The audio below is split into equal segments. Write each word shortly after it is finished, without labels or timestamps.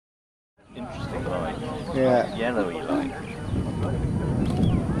light. Yeah. Yellowy light.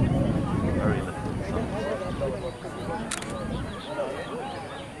 Very little sun.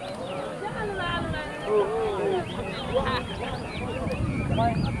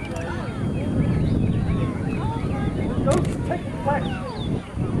 Take the flash.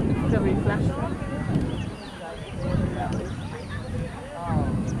 Don't be flash.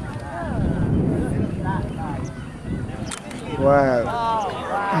 Wow.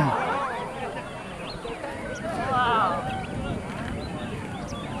 Wow.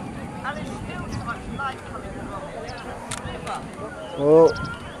 And there's still so much light coming from it. Oh, Look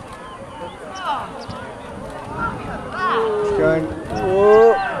at that. it's going.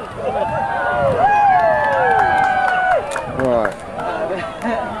 Oh. Right.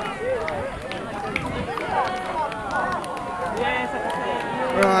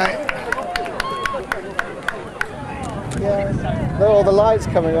 Right. Yeah. There are all the lights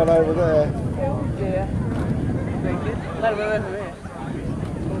coming on over there. Yeah. Very good. Let them over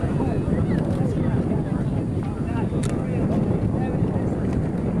here.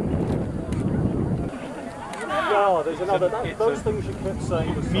 Oh, there's another. Those things you kept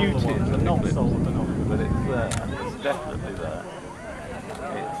saying were Muted, solar ones, are not solar, they're not. but it's there. It's definitely there.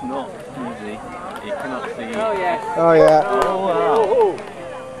 It's not easy. You cannot see. Oh, yes. Oh yeah. Oh wow. Oh,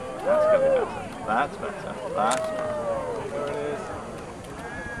 That's going to be better. That's better. That's better. there it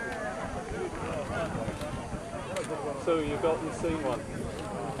is. So you've gotten seen one.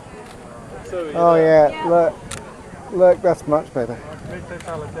 So Oh yeah. Look. Look. That's much better.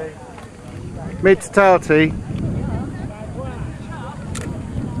 Mid-totality. Mid-totality.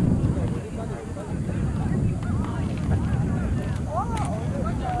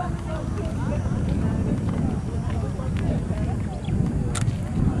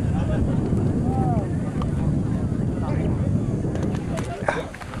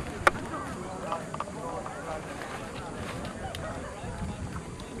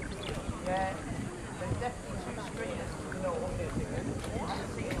 Yeah. There's definitely two screeners to the north. And the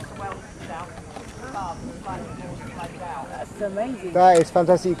seats well south above, slightly more played out. That's amazing. That is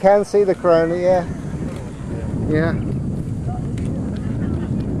fantastic. You can see the corona. Yeah. Yeah.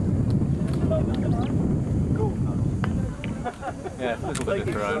 Yeah, it's a little bit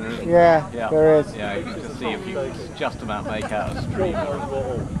of corona, isn't it? Yeah. Yeah. There is. Yeah, you can just see if you just about make out a stream.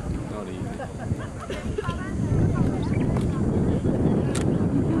 Not easy.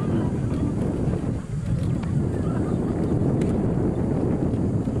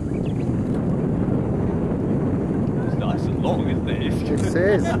 It's nice and long, isn't it? It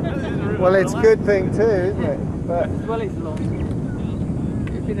is. Well, it's a good thing too, isn't it? But Well, it's long.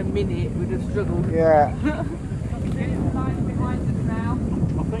 It's been a minute, we'd have struggled. yeah. There's the lights behind us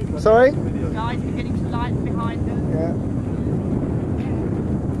now. Sorry. Guys, beginning to light behind us. Yeah.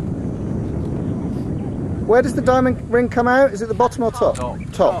 Where does the diamond ring come out? Is it the bottom or top? Top.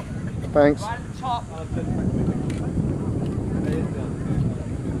 Top. Thanks. Right at the top.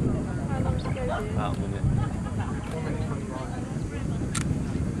 About a minute.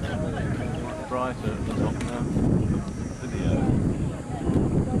 Brighter at the top now. Video.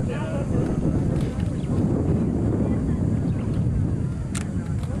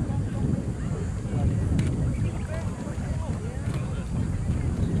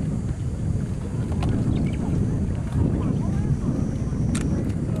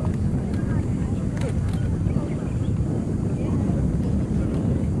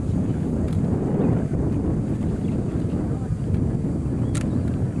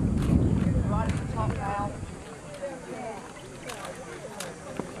 Right at the top now.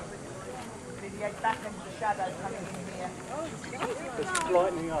 Deviate back into the shadow coming in here. It's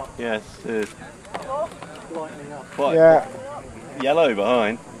lightening up, Yes, it's lightening up. quite Yeah. yellow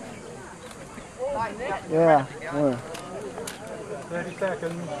behind. Lighting up. Yeah. Yeah. 30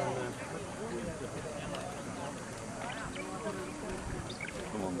 seconds.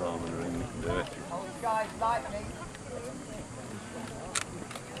 Come on, diamond ring, you can do it. Oh, guys, lightning.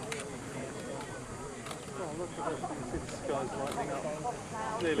 Oh, look at this. You can see the sky's lightening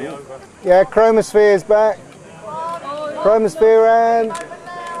up. Nearly over. Yeah. Chromosphere's back. Chromosphere and.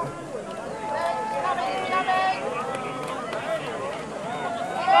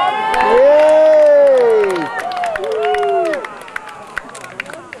 Yay!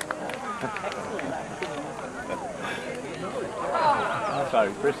 That's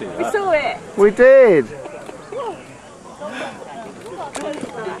very pretty, We that. saw it. We did.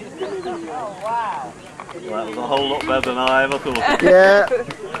 That was a whole lot better than I ever thought. Yeah.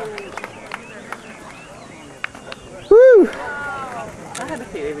 Woo! I had a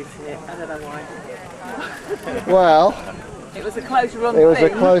feeling we'd see it. I don't know why. Well, It was a close run It was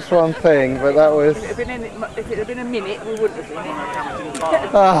thing. a close run thing, but that was... If it had been a minute, we wouldn't have seen it.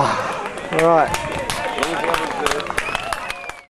 Ah, right.